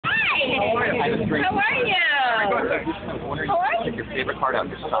How are you? How are you? Take your favorite card out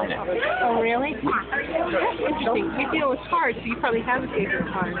and just sign it. Oh, really? That's interesting. You deal with cards, so you probably have a favorite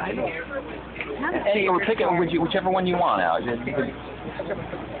card. I don't have a favorite Pick it, whichever one you want out.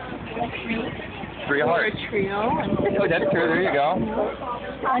 Three of or hearts. a trio. Oh, that's true. There you go.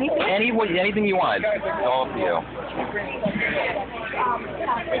 Anything? Anything you want. It's all up to you.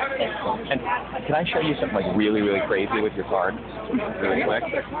 And can I show you something like really, really crazy with your card? Really quick.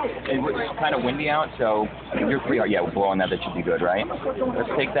 It's kind of windy out, so you're free. Yeah, we're blowing that. That should be good, right? Let's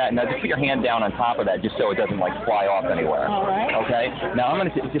take that. Now just put your hand down on top of that, just so it doesn't like fly off anywhere. All right. Okay. Now I'm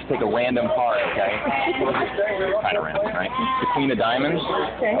gonna just take a random card. Okay. Kind of random, right? The Queen of Diamonds.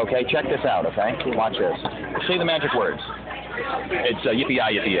 Okay. Check this out. Okay. Watch this. Say the magic words. It's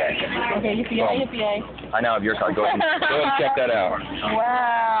yippee-yi, yippee-yay. Okay, yippee-yi, yippee-yay. I now have your card. Go ahead and check that out.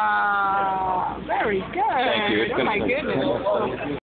 Wow. Very good. Thank you. It's Oh, been my goodness.